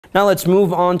Now let's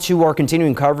move on to our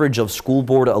continuing coverage of school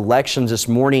board elections this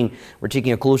morning. We're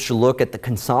taking a closer look at the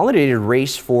consolidated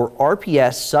race for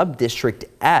RPS Subdistrict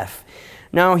F.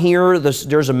 Now here,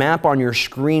 there's a map on your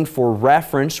screen for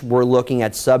reference. We're looking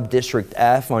at Subdistrict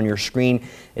F on your screen.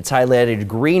 It's highlighted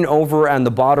green over on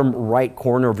the bottom right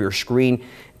corner of your screen.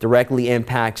 It directly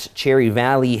impacts Cherry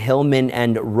Valley, Hillman,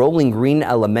 and Rolling Green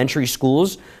elementary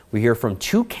schools. We hear from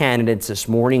two candidates this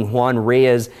morning, Juan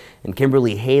Reyes and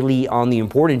Kimberly Haley, on the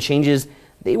important changes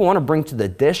they want to bring to the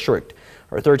district.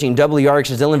 Our 13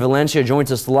 WRX's Dylan Valencia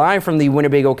joins us live from the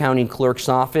Winnebago County Clerk's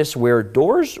office, where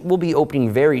doors will be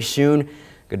opening very soon.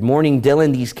 Good morning,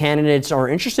 Dylan. These candidates are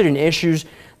interested in issues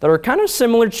that are kind of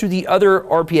similar to the other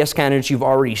RPS candidates you've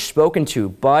already spoken to,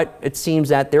 but it seems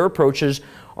that their approaches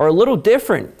are a little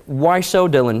different. Why so,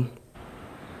 Dylan?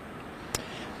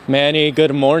 Manny,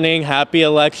 good morning. Happy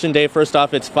election day. First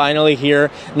off, it's finally here.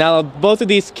 Now, both of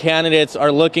these candidates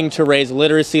are looking to raise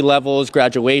literacy levels,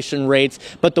 graduation rates,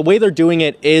 but the way they're doing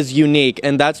it is unique,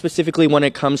 and that's specifically when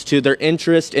it comes to their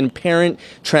interest in parent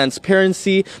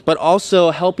transparency, but also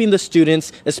helping the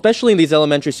students, especially in these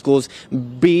elementary schools,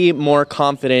 be more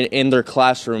confident in their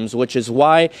classrooms, which is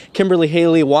why Kimberly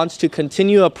Haley wants to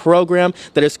continue a program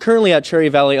that is currently at Cherry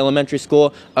Valley Elementary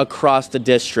School across the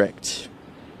district.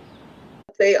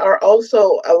 They are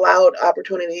also allowed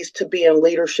opportunities to be in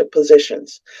leadership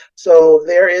positions. So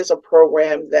there is a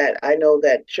program that I know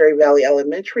that Cherry Valley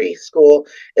Elementary School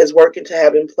is working to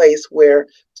have in place, where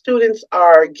students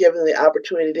are given the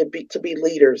opportunity to be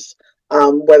leaders,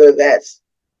 whether that's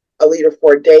a leader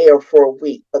for a day or for a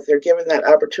week, but they're given that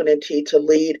opportunity to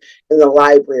lead in the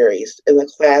libraries, in the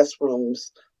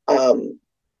classrooms, and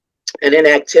in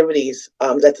activities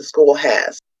that the school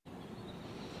has.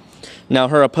 Now,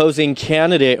 her opposing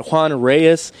candidate, Juan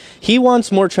Reyes, he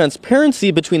wants more transparency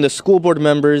between the school board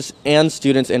members and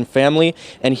students and family,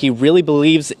 and he really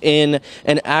believes in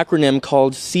an acronym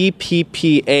called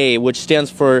CPPA, which stands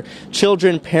for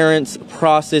Children, Parents,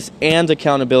 Process, and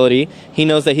Accountability. He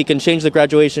knows that he can change the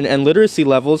graduation and literacy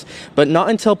levels, but not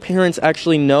until parents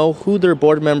actually know who their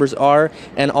board members are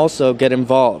and also get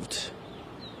involved.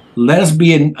 Let us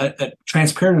be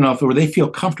transparent enough where they feel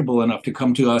comfortable enough to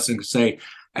come to us and say,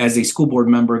 as a school board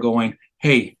member, going,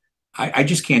 hey, I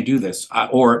just can't do this,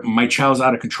 or my child's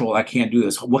out of control, I can't do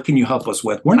this. What can you help us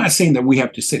with? We're not saying that we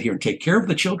have to sit here and take care of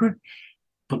the children,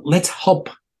 but let's help.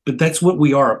 But that's what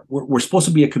we are. We're supposed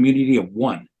to be a community of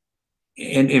one.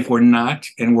 And if we're not,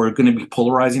 and we're going to be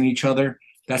polarizing each other,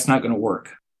 that's not going to work.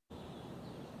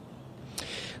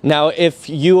 Now, if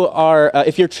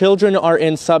your children are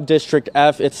in Subdistrict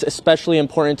F, it's especially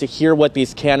important to hear what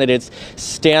these candidates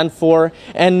stand for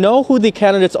and know who the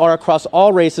candidates are across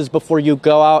all races before you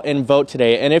go out and vote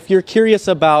today. And if you're curious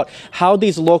about how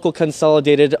these local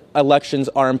consolidated elections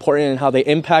are important and how they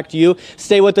impact you,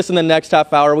 stay with us in the next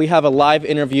half hour. We have a live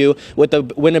interview with the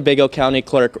Winnebago County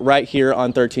Clerk right here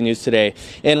on 13 News Today.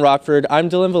 In Rockford, I'm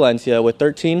Dylan Valencia with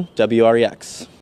 13 WREX.